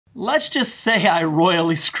let's just say I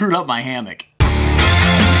royally screwed up my hammock.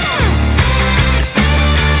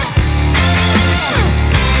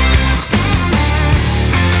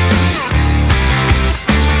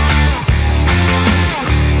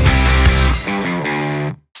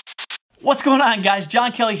 What's going on, guys?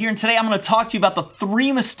 John Kelley here, and today I'm going to talk to you about the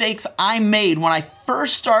 3 mistakes I made when I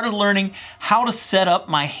first started learning how to set up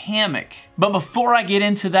my hammock. But before I get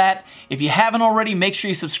into that, if you haven't already, make sure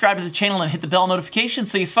you subscribe to the channel and hit the bell notification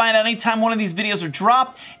so you find out anytime one of these videos are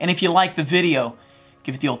dropped. And if you like the video,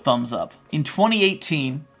 give it the old thumbs up. In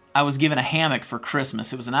 2018, I was given a hammock for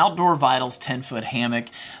Christmas. It was an Outdoor Vitals 10-foot hammock,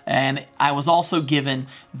 and I was also given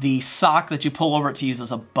the sock that you pull over it to use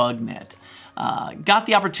as a bug net. Got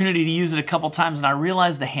the opportunity to use it a couple times, and I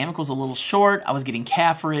realized the hammock was a little short. I was getting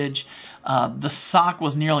calf ridge. The sock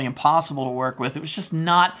was nearly impossible to work with. It was just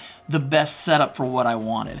not the best setup for what I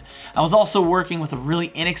wanted. I was also working with a really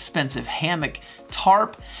inexpensive hammock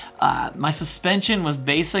tarp. My suspension was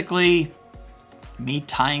basically me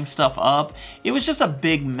tying stuff up. It was just a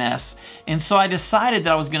big mess. And so I decided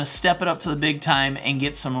that I was going to step it up to the big time and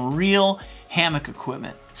get some real hammock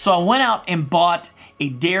equipment. So I went out and bought a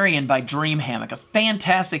Darien by Dream hammock, a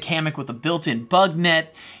fantastic hammock with a built-in bug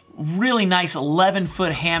net, really nice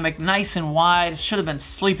 11-foot hammock, nice and wide. Should have been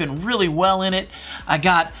sleeping really well in it. I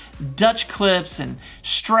got Dutch clips and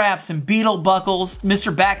straps and beetle buckles.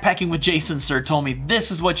 Mr. Backpacking with Jason Sir told me this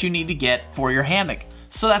is what you need to get for your hammock.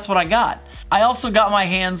 So that's what I got. I also got my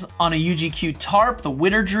hands on a UGQ tarp, the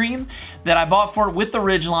Winter Dream, that I bought for it with the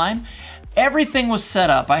Ridgeline. Everything was set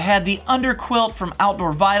up. I had the Underquilt from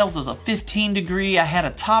Outdoor Vitals. It was a 15-degree. I had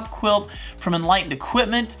a top quilt from Enlightened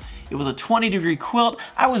Equipment. It was a 20-degree quilt.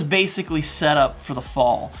 I was basically set up for the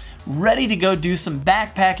fall, ready to go do some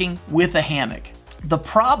backpacking with a hammock. The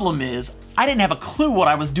problem is, I didn't have a clue what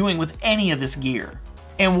I was doing with any of this gear.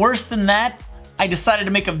 And worse than that, I decided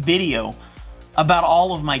to make a video about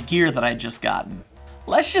all of my gear that I'd just gotten.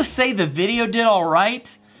 Let's just say the video did all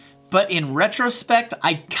right, but in retrospect,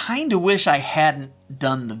 I kinda wish I hadn't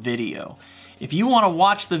done the video. If you wanna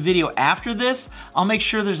watch the video after this, I'll make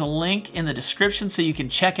sure there's a link in the description so you can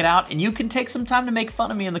check it out and you can take some time to make fun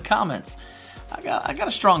of me in the comments. I got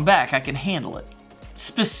a strong back, I can handle it.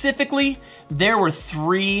 Specifically, there were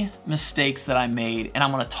 3 mistakes that I made, and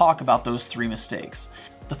I'm gonna talk about those 3 mistakes.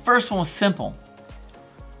 The first one was simple.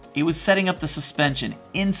 It was setting up the suspension.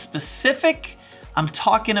 In specific, I'm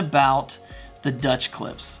talking about the Dutch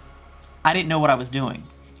clips. I didn't know what I was doing.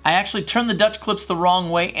 I actually turned the Dutch clips the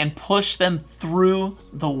wrong way and pushed them through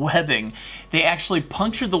the webbing. They actually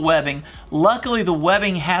punctured the webbing. Luckily, the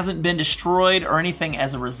webbing hasn't been destroyed or anything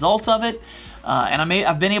as a result of it, and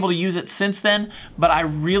I've been able to use it since then, but I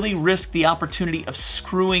really risked the opportunity of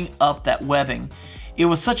screwing up that webbing. It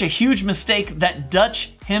was such a huge mistake that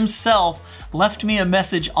Dutch himself left me a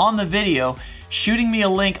message on the video shooting me a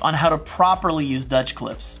link on how to properly use Dutch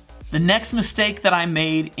clips. The next mistake that I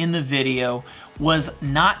made in the video was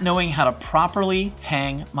not knowing how to properly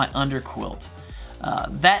hang my underquilt.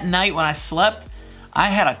 That night when I slept, I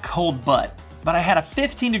had a cold butt, but I had a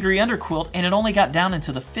 15-degree underquilt and it only got down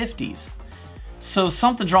into the 50s. So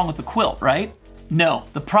something's wrong with the quilt, right? No,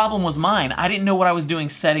 the problem was mine. I didn't know what I was doing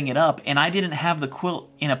setting it up, and I didn't have the quilt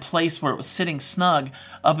in a place where it was sitting snug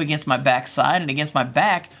up against my back side and against my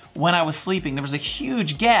back when I was sleeping. There was a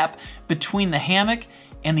huge gap between the hammock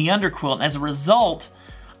and the underquilt, and as a result,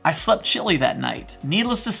 I slept chilly that night.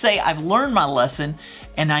 Needless to say, I've learned my lesson,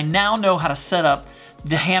 and I now know how to set up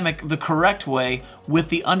the hammock the correct way with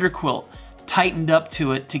the underquilt tightened up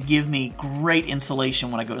to it to give me great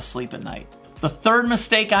insulation when I go to sleep at night. The third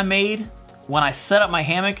mistake I made when I set up my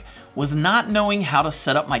hammock was not knowing how to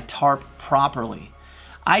set up my tarp properly.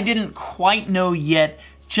 I didn't quite know yet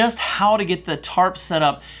just how to get the tarp set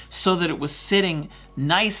up so that it was sitting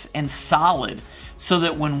nice and solid, so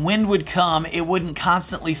that when wind would come, it wouldn't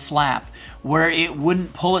constantly flap, where it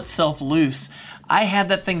wouldn't pull itself loose. I had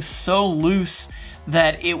that thing so loose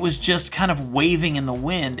that it was just kind of waving in the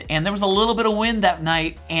wind, and there was a little bit of wind that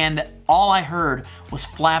night, and all I heard was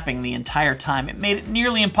flapping the entire time. It made it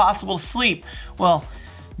nearly impossible to sleep. Well,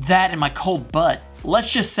 that and my cold butt.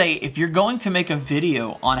 Let's just say if you're going to make a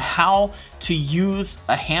video on how to use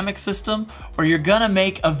a hammock system, or you're gonna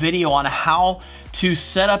make a video on how to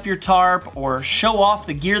set up your tarp or show off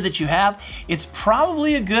the gear that you have, it's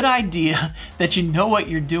probably a good idea that you know what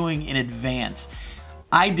you're doing in advance.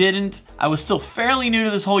 I didn't. I was still fairly new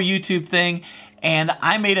to this whole YouTube thing, and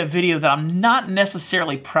I made a video that I'm not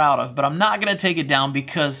necessarily proud of, but I'm not gonna take it down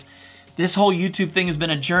because this whole YouTube thing has been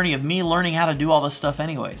a journey of me learning how to do all this stuff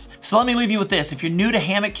anyways. So let me leave you with this. If you're new to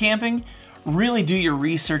hammock camping, really do your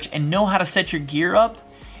research and know how to set your gear up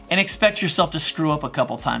and expect yourself to screw up a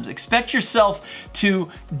couple times. Expect yourself to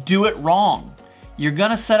do it wrong. You're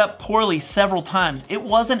gonna set up poorly several times. It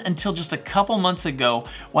wasn't until just a couple months ago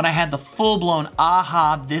when I had the full-blown,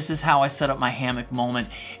 aha, this is how I set up my hammock moment,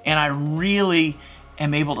 and I really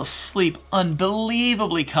am able to sleep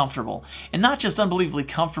unbelievably comfortable. And not just unbelievably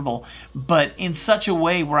comfortable, but in such a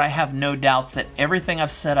way where I have no doubts that everything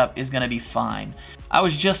I've set up is gonna be fine. I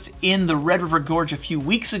was just in the Red River Gorge a few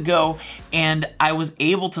weeks ago, and I was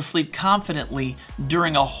able to sleep confidently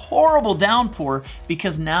during a horrible downpour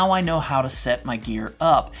because now I know how to set my gear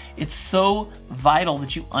up. It's so vital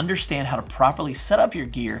that you understand how to properly set up your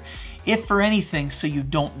gear, if for anything, so you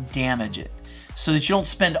don't damage it, so that you don't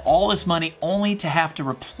spend all this money only to have to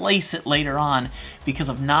replace it later on because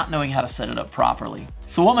of not knowing how to set it up properly.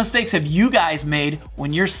 So what mistakes have you guys made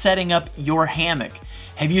when you're setting up your hammock?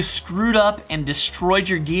 Have you screwed up and destroyed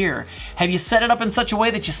your gear? Have you set it up in such a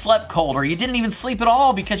way that you slept cold, or you didn't even sleep at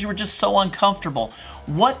all because you were just so uncomfortable?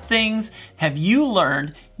 What things have you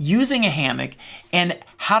learned using a hammock, and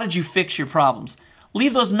how did you fix your problems?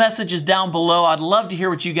 Leave those messages down below. I'd love to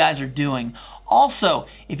hear what you guys are doing. Also,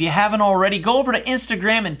 if you haven't already, go over to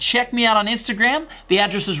Instagram and check me out on Instagram. The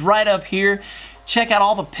address is right up here. Check out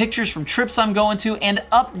all the pictures from trips I'm going to and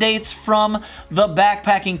updates from the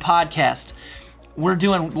Backpacking Podcast. We're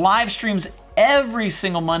doing live streams every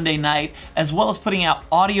single Monday night, as well as putting out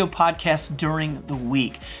audio podcasts during the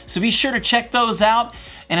week. So be sure to check those out.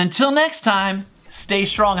 And until next time, stay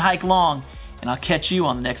strong, hike long, and I'll catch you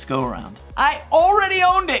on the next go around. I already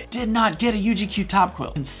owned it. Did not get a UGQ top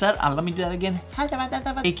quilt. And let me do that again.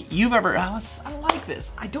 You've ever, I don't like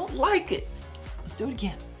this. I don't like it. Let's do it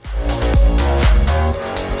again.